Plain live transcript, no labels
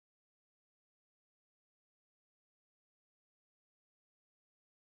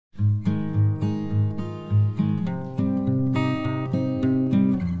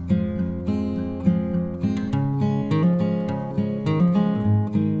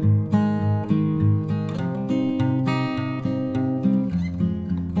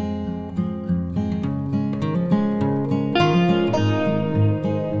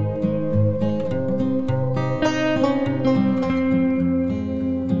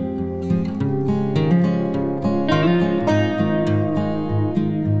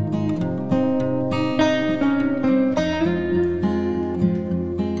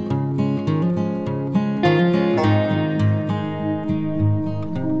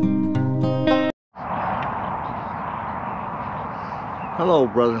Hello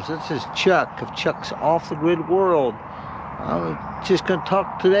brothers, this is Chuck of Chuck's Off the Grid World. I'm just going to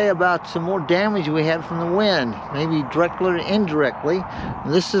talk today about some more damage we had from the wind, maybe directly or indirectly.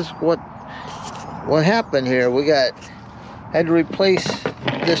 And this is what happened here. We had to replace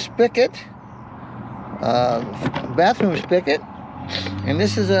this spigot, bathroom spigot, and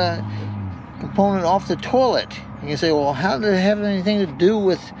this is a component off the toilet. You can say, well, how did it have anything to do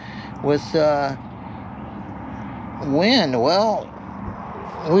with wind? Well,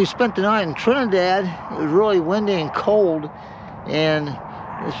 we spent the night in Trinidad. It was really windy and cold, and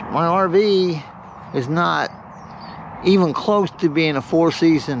my RV is not even close to being a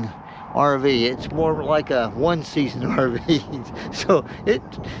 4-season RV. It's more like a 1-season RV. So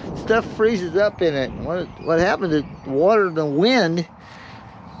stuff freezes up in it. What happened is the wind,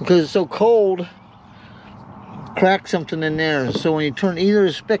 because it's so cold, cracked something in there. So when you turn either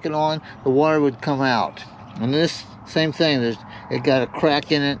the spigot on, the water would come out. And this same thing, it got a crack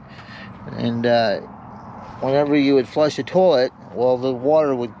in it, and whenever you would flush the toilet, well, the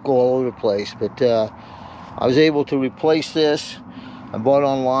water would go all over the place. But I was able to replace this. I bought it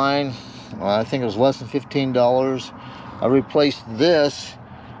online. I think it was less than $15. I replaced this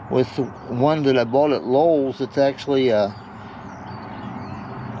with one that I bought at Lowe's. It's actually a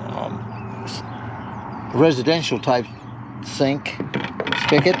residential type sink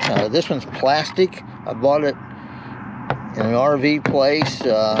spigot. This one's plastic. I bought it in an RV place.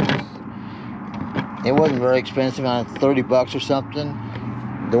 It wasn't very expensive, around 30 bucks or something.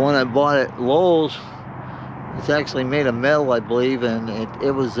 The one I bought at Lowe's, it's actually made of metal, I believe, and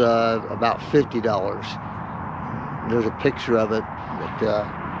it was about $50. There's a picture of it,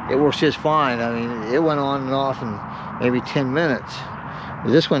 but it works just fine. I mean, it went on and off in maybe 10 minutes.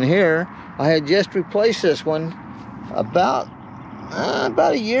 This one here, I had just replaced this one about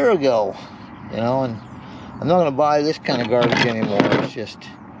a year ago, you know, and I'm not going to buy this kind of garbage anymore. It's just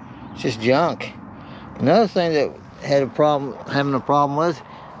junk. Another thing that having a problem with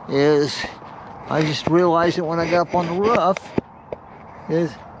is I just realized that when I got up on the roof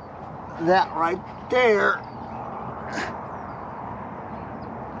is that right there.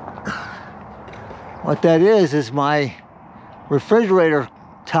 What that is my refrigerator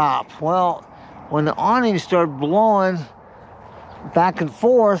top. Well, when the awning started blowing back and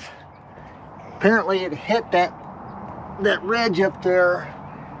forth, apparently it hit that ridge up there,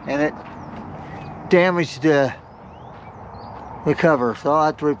 and it damaged the cover. So I'll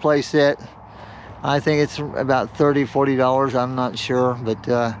have to replace it. I think it's about $30–40. I'm not sure, but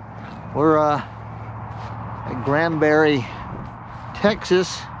we're at Granbury,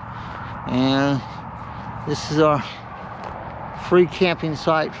 Texas, and this is our free camping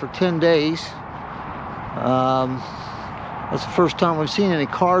site for 10 days. That's the first time we've seen any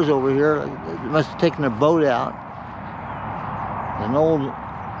cars over here. They must have taken a boat out. An old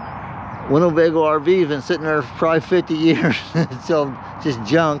Winnebago RV has been sitting there for probably 50 years. So just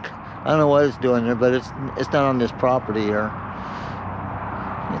junk. I don't know what it's doing there, but it's not on this property here.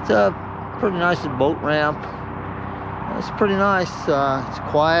 It's a pretty nice boat ramp. It's pretty nice. It's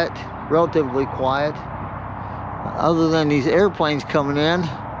quiet, relatively quiet. Other than these airplanes coming in.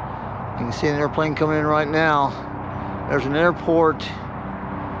 You can see an airplane coming in right now. There's an airport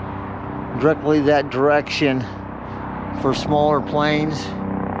directly that direction for smaller planes.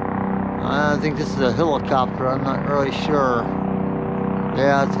 I think this is a helicopter. I'm not really sure.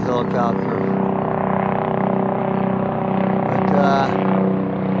 Yeah, it's a helicopter. But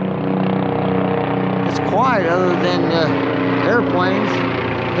it's quiet other than airplanes,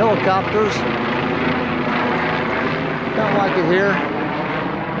 helicopters. Don't like it here.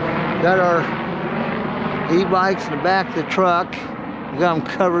 Got our e-bikes in the back of the truck. We got them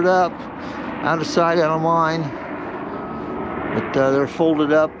covered up, out of sight, out of mind. But they're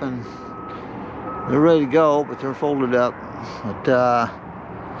folded up and they're ready to go, but they're folded up. But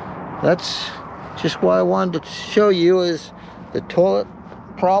that's just what I wanted to show you, is the toilet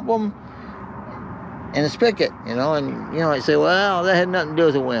problem and the spigot, you know. And you know, I say, well, that had nothing to do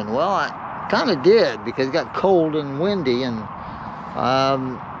with the wind. Well, I kind of did, because it got cold and windy, and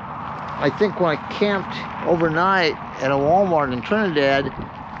I think when I camped overnight at a Walmart in Trinidad,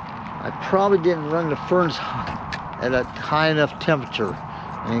 I probably didn't run the furnace at a high enough temperature,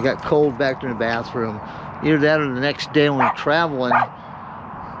 and it got cold back in the bathroom. Either that or the next day when we were traveling.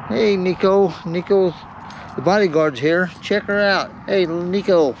 Hey, Nico, the bodyguard's here. Check her out. Hey, little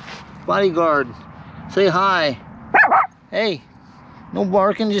Nico, bodyguard, say hi. Hey, no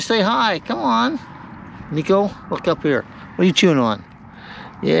barking, just say hi. Come on, Nico, look up here. What are you chewing on?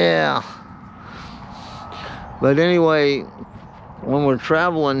 Yeah. But anyway, when we're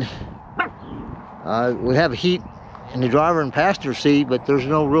traveling, we have heat in the driver and passenger seat, but there's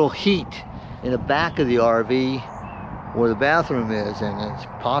no real heat in the back of the RV where the bathroom is, and it's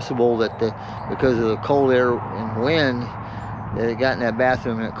possible that because of the cold air and wind that it got in that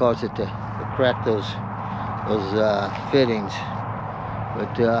bathroom and it caused it to crack those fittings.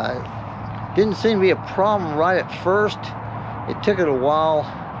 But didn't seem to be a problem right at first. It took it a while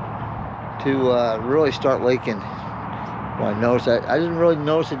to really start leaking. Well, I noticed that. I didn't really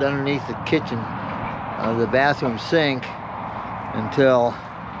notice it underneath the kitchen, the bathroom sink, until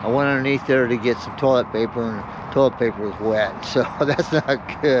I went underneath there to get some toilet paper, and the toilet paper was wet, so that's not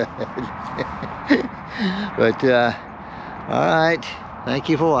good. But all right, thank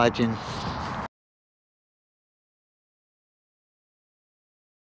you for watching.